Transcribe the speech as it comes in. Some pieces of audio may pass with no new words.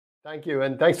Thank you.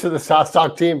 And thanks to the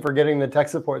SaaStock team for getting the tech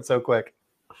support so quick.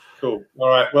 Cool. All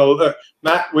right. Well, look,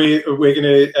 Matt, we're going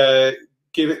to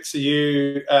give it to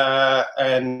you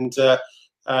and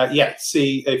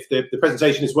see if the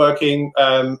presentation is working.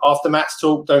 After Matt's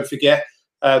talk, don't forget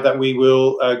that we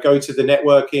will go to the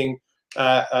networking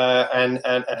and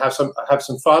have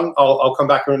some fun. I'll come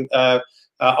back and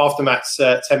after Matt's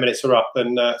 10 minutes are up.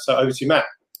 And so over to you, Matt.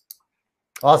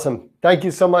 Awesome. Thank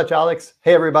you so much, Alex.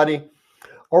 Hey, everybody.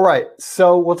 All right,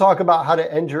 so we'll talk about how to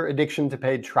end your addiction to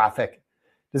paid traffic.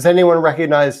 Does anyone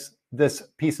recognize this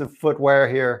piece of footwear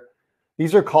here?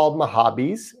 These are called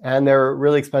Mojabes, and they're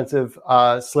really expensive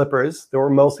slippers. They were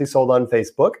mostly sold on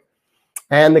Facebook.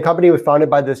 And the company was founded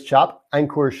by this chap,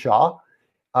 Ankur Shah.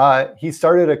 He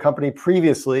started a company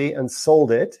previously and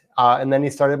sold it, and then he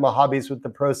started Mojabes with the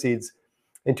proceeds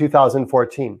in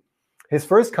 2014. His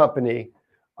first company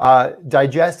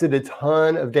digested a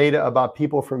ton of data about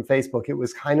people from Facebook. It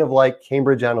was kind of like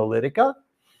Cambridge Analytica.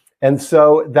 And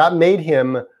so that made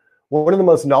him one of the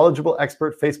most knowledgeable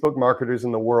expert Facebook marketers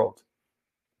in the world.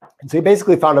 And so he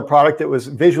basically found a product that was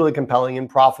visually compelling and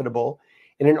profitable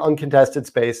in an uncontested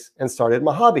space and started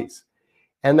Mojabes.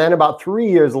 And then about 3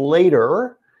 years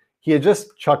later, he had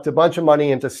just chucked a bunch of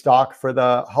money into stock for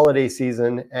the holiday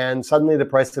season, and suddenly the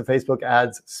price of Facebook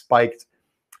ads spiked.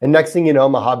 And next thing you know,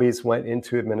 Mojabes went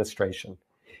into administration.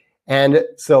 And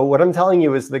so what I'm telling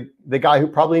you is the guy who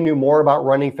probably knew more about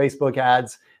running Facebook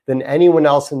ads than anyone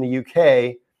else in the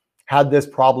UK had this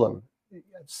problem.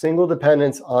 Single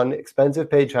dependence on expensive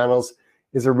paid channels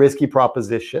is a risky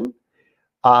proposition.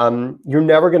 You're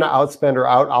never going to outspend or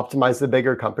out-optimize the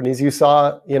bigger companies. You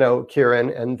saw, Kieran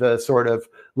and the sort of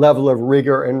level of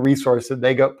rigor and resource that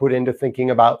they got put into thinking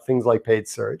about things like paid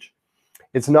search.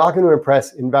 It's not going to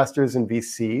impress investors and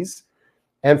VCs.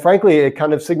 And frankly, it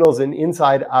kind of signals an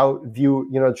inside-out view,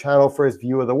 channel-first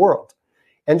view of the world.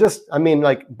 And just,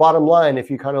 bottom line,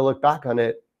 if you kind of look back on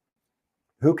it,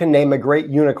 who can name a great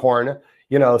unicorn,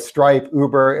 Stripe,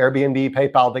 Uber, Airbnb,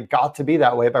 PayPal, that got to be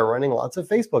that way by running lots of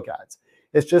Facebook ads?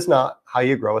 It's just not how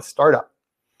you grow a startup.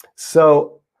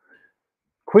 So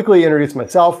quickly introduce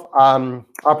myself.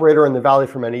 Operator in the Valley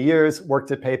for many years,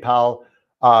 worked at PayPal,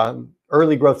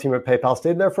 early growth team at PayPal,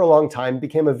 stayed there for a long time,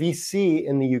 became a VC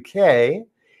in the UK.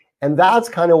 And that's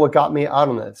kind of what got me out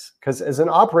on this. Because as an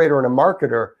operator and a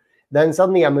marketer, then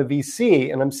suddenly I'm a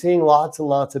VC and I'm seeing lots and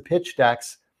lots of pitch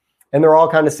decks. And they're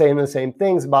all kind of saying the same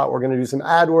things about we're going to do some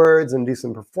AdWords and do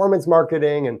some performance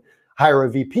marketing and hire a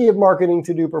VP of marketing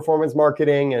to do performance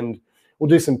marketing. And we'll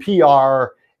do some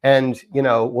PR and,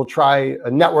 we'll try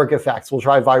network effects. We'll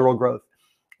try viral growth.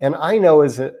 And I know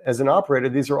as an operator,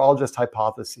 these are all just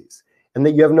hypotheses and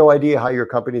that you have no idea how your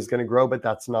company is going to grow, but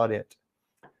that's not it.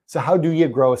 So how do you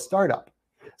grow a startup?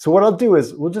 So what I'll do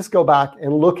is we'll just go back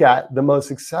and look at the most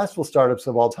successful startups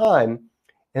of all time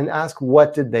and ask,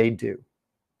 what did they do?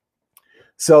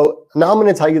 So now I'm going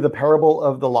to tell you the parable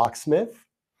of the locksmith,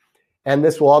 and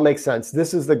this will all make sense.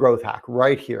 This is the growth hack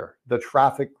right here, the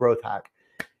traffic growth hack.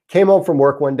 Came home from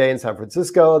work one day in San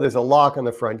Francisco. There's a lock on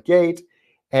the front gate.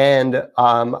 And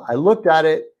I looked at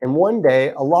it, and one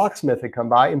day a locksmith had come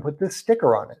by and put this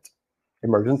sticker on it,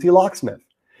 emergency locksmith.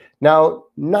 Now,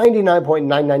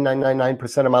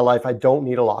 99.99999% of my life, I don't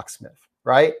need a locksmith,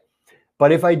 right?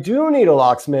 But if I do need a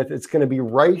locksmith, it's going to be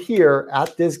right here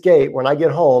at this gate when I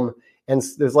get home, and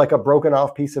there's like a broken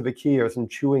off piece of a key or some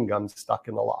chewing gum stuck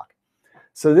in the lock.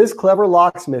 So this clever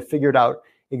locksmith figured out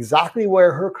exactly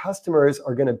where her customers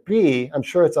are going to be. I'm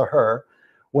sure it's a her,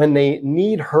 when they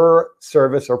need her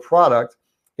service or product,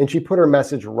 and she put her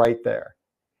message right there.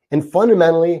 And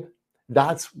fundamentally,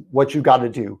 that's what you got to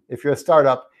do if you're a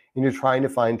startup and you're trying to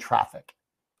find traffic.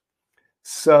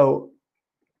 So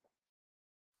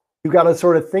you got to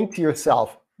sort of think to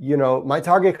yourself, my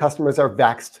target customers are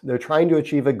vexed. They're trying to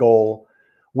achieve a goal.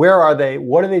 Where are they?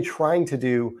 What are they trying to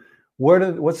do?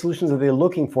 What solutions are they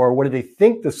looking for? What do they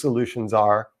think the solutions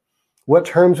are? What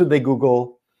terms would they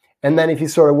Google? And then if you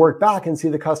sort of work back and see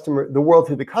the world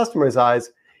through the customer's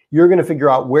eyes, you're going to figure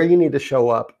out where you need to show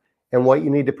up and what you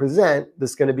need to present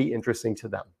that's going to be interesting to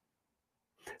them.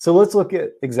 So let's look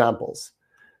at examples.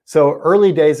 So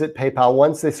early days at PayPal,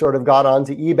 once they sort of got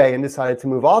onto eBay and decided to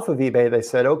move off of eBay, they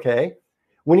said, okay,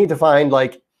 we need to find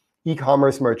like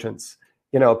e-commerce merchants,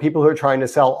 people who are trying to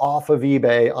sell off of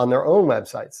eBay on their own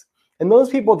websites. And those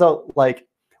people don't like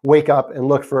wake up and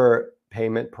look for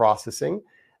payment processing.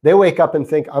 They wake up and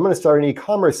think, I'm going to start an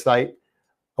e-commerce site.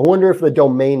 I wonder if the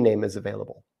domain name is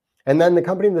available. And then the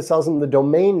company that sells them the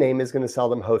domain name is going to sell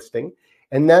them hosting.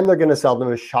 And then they're going to sell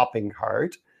them a shopping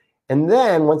cart. And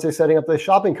then once they're setting up the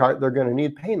shopping cart, they're going to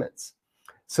need payments.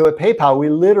 So at PayPal, we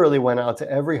literally went out to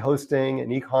every hosting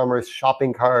and e-commerce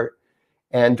shopping cart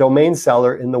and domain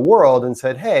seller in the world and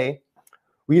said, hey,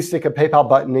 will you stick a PayPal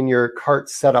button in your cart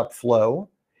setup flow?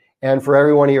 And for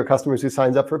every one of your customers who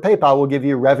signs up for PayPal, we'll give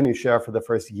you a revenue share for the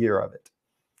first year of it.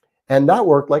 And that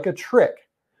worked like a trick,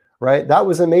 right? That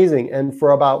was amazing. And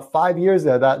for about 5 years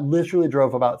there, that literally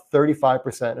drove about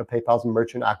 35% of PayPal's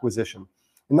merchant acquisition.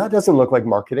 And that doesn't look like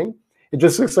marketing. It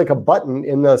just looks like a button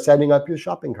in the setting up your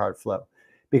shopping cart flow,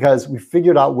 because we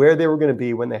figured out where they were going to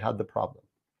be when they had the problem.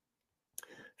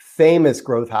 Famous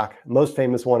growth hack, most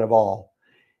famous one of all,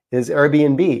 is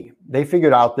Airbnb. They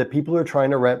figured out that people who are trying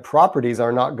to rent properties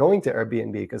are not going to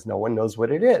Airbnb because no one knows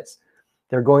what it is.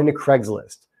 They're going to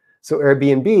Craigslist. So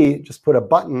Airbnb just put a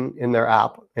button in their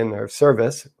app, in their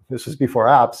service, this was before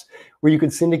apps, where you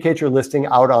could syndicate your listing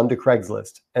out onto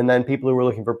Craigslist. And then people who were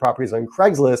looking for properties on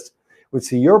Craigslist would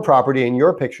see your property and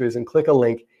your pictures and click a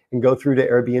link and go through to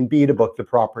Airbnb to book the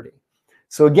property.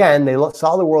 So again, they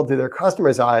saw the world through their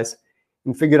customers' eyes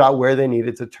and figured out where they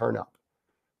needed to turn up.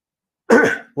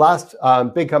 Last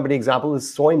big company example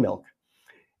is soy milk.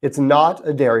 It's not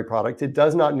a dairy product. It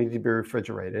does not need to be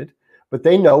refrigerated, but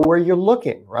they know where you're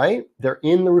looking, right? They're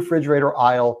in the refrigerator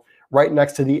aisle right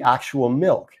next to the actual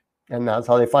milk, and that's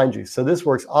how they find you. So this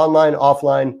works online,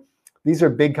 offline. These are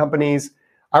big companies.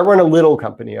 I run a little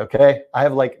company, okay? I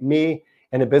have like me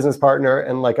and a business partner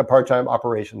and like a part-time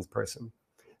operations person.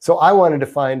 So I wanted to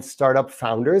find startup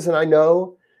founders, and I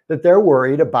know that they're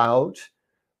worried about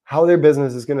how their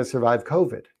business is going to survive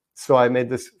COVID. So I made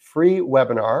this free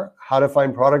webinar, how to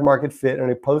find product market fit in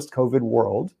a post-COVID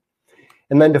world.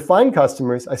 And then to find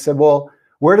customers, I said, well,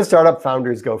 where do startup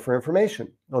founders go for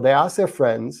information? Well, they ask their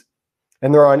friends,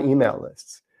 and they're on email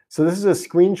lists. So this is a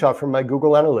screenshot from my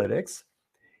Google Analytics.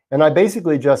 And I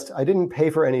basically I didn't pay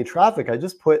for any traffic. I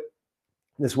just put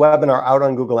this webinar out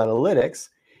on Google Analytics.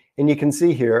 And you can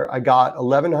see here, I got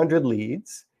 1,100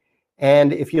 leads.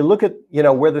 And if you look at,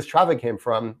 where this traffic came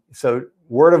from, so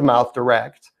word of mouth,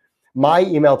 direct, my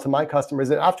email to my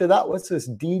customers. And after that, what's this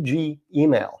DG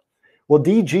email? Well,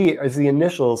 DG is the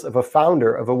initials of a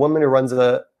founder of a woman who runs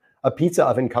a pizza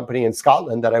oven company in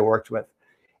Scotland that I worked with.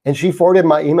 And she forwarded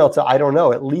my email to, I don't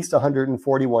know, at least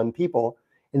 141 people,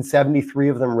 and 73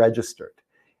 of them registered.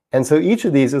 And so each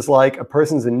of these is like a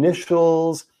person's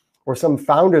initials or some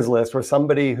founders list, or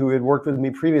somebody who had worked with me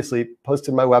previously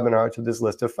posted my webinar to this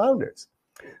list of founders.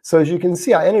 So as you can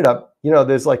see, I ended up,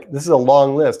 there's like, this is a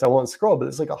long list. I won't scroll, but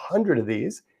there's like 100 of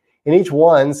these. And each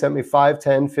one sent me 5,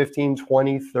 10, 15,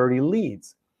 20, 30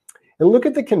 leads. And look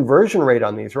at the conversion rate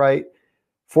on these, right?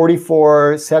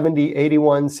 44, 70,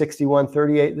 81, 61,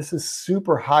 38. This is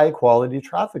super high quality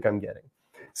traffic I'm getting.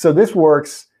 So this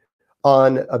works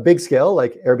on a big scale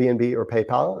like Airbnb or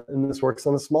PayPal, and this works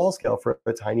on a small scale for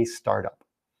a tiny startup.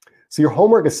 So your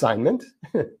homework assignment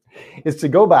is to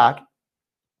go back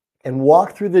and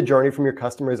walk through the journey from your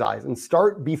customer's eyes and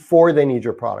start before they need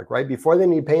your product, right? Before they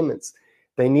need payments,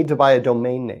 they need to buy a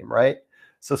domain name, right?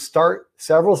 So start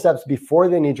several steps before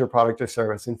they need your product or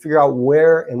service and figure out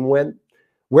where and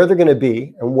where they're going to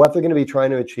be and what they're going to be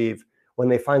trying to achieve when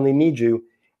they finally need you,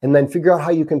 and then figure out how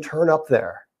you can turn up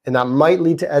there. And that might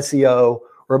lead to SEO,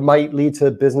 or it might lead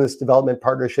to business development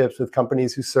partnerships with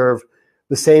companies who serve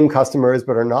the same customers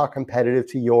but are not competitive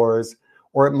to yours,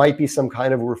 or it might be some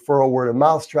kind of referral word of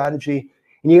mouth strategy.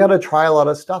 And you got to try a lot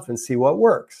of stuff and see what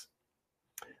works.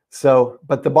 So,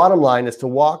 but the bottom line is to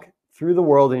walk through the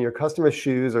world in your customer's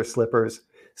shoes or slippers,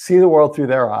 see the world through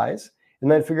their eyes, and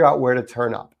then figure out where to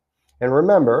turn up. And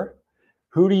remember,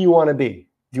 who do you want to be?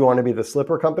 Do you want to be the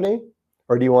slipper company,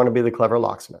 or do you want to be the clever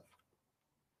locksmith?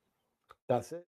 That's it.